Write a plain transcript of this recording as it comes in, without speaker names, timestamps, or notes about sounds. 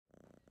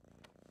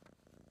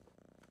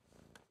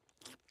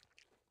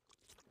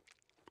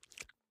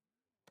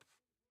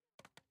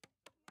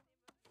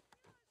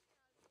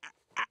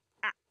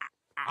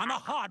On the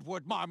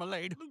hardwood,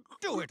 Marmalade.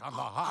 Do it on the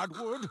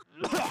hardwood.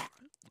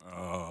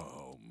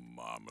 Oh,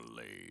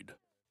 Marmalade.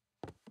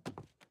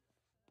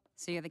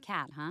 So you're the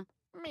cat, huh?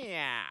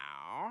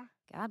 Meow.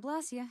 God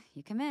bless you.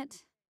 You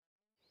commit.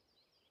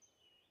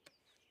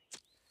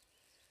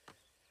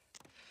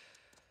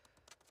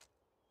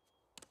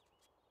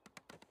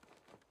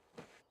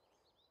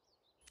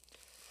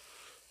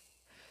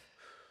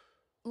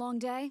 Long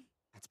day?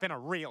 It's been a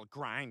real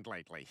grind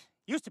lately.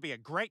 Used to be a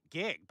great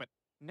gig, but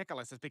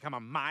Nicholas has become a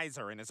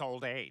miser in his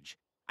old age.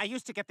 I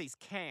used to get these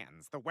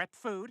cans, the wet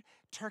food,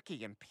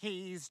 turkey and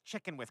peas,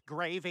 chicken with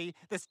gravy,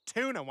 this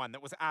tuna one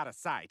that was out of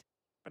sight.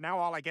 But now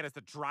all I get is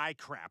the dry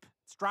crap.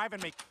 It's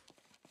driving me...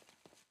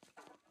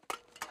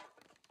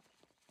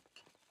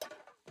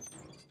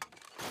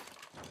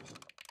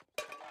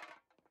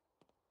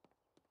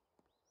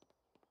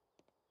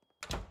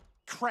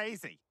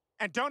 crazy.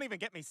 And don't even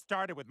get me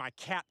started with my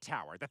cat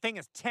tower. The thing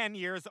is 10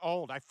 years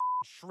old. I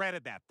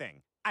shredded that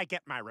thing. I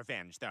get my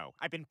revenge, though.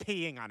 I've been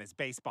peeing on his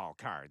baseball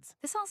cards.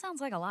 This all sounds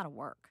like a lot of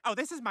work. Oh,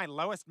 this is my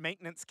lowest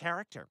maintenance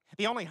character.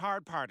 The only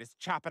hard part is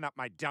chopping up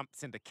my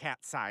dumps into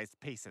cat-sized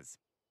pieces.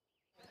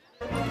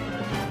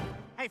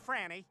 Hey,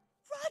 Franny.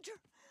 Roger,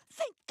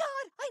 thank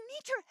God, I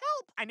need your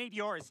help. I need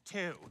yours,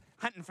 too.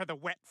 Hunting for the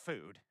wet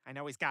food. I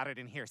know he's got it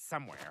in here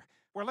somewhere.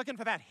 We're looking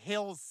for that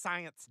Hills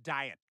Science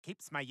diet.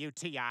 Keeps my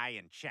UTI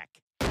in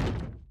check.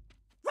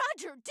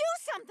 Roger, do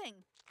something!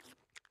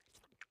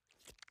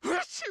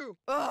 Achoo!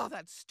 Oh,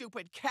 that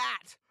stupid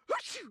cat!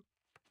 Achoo!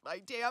 My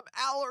damn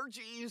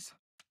allergies!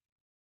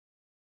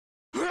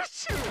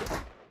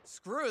 Achoo!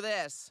 Screw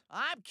this.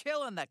 I'm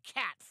killing the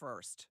cat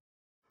first.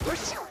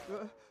 Achoo!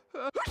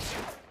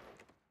 Achoo!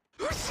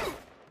 Achoo!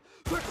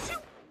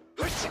 Achoo!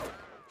 Achoo!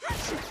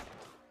 Achoo!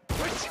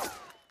 Achoo!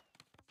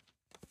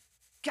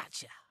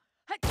 Gotcha.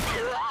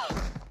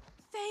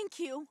 Thank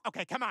you.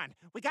 Okay, come on.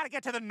 We gotta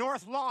get to the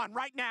north lawn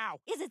right now.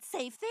 Is it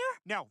safe there?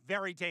 No,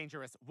 very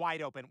dangerous.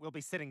 Wide open. We'll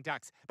be sitting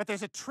ducks. But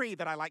there's a tree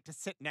that I like to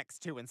sit next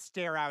to and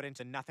stare out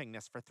into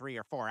nothingness for 3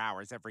 or 4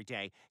 hours every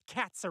day.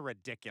 Cats are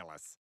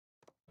ridiculous.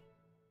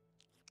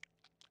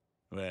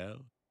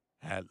 Well,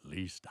 at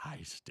least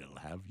I still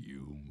have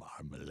you,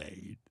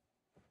 Marmalade.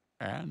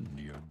 And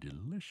your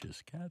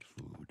delicious cat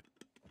food.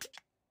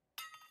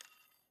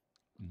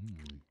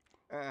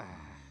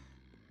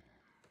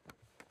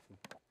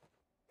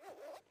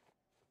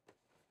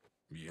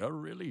 You're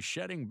really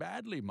shedding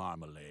badly,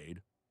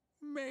 Marmalade.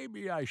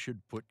 Maybe I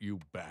should put you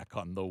back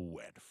on the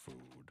wet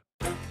food.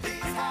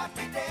 These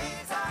happy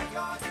days are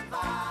yours and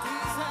mine.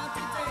 These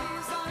happy